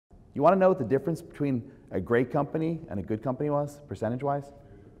You want to know what the difference between a great company and a good company was, percentage-wise?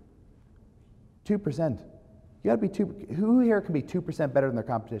 2%. You got to be who here can be 2% better than their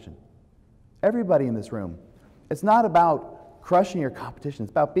competition? Everybody in this room. It's not about crushing your competition.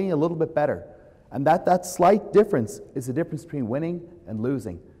 It's about being a little bit better. And that slight difference is the difference between winning and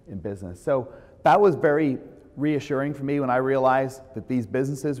losing in business. So that was very reassuring for me when I realized that these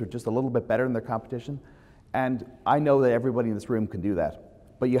businesses were just a little bit better than their competition. And I know that everybody in this room can do that.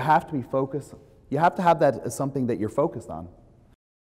 But you have to be focused. You have to have that as something that you're focused on.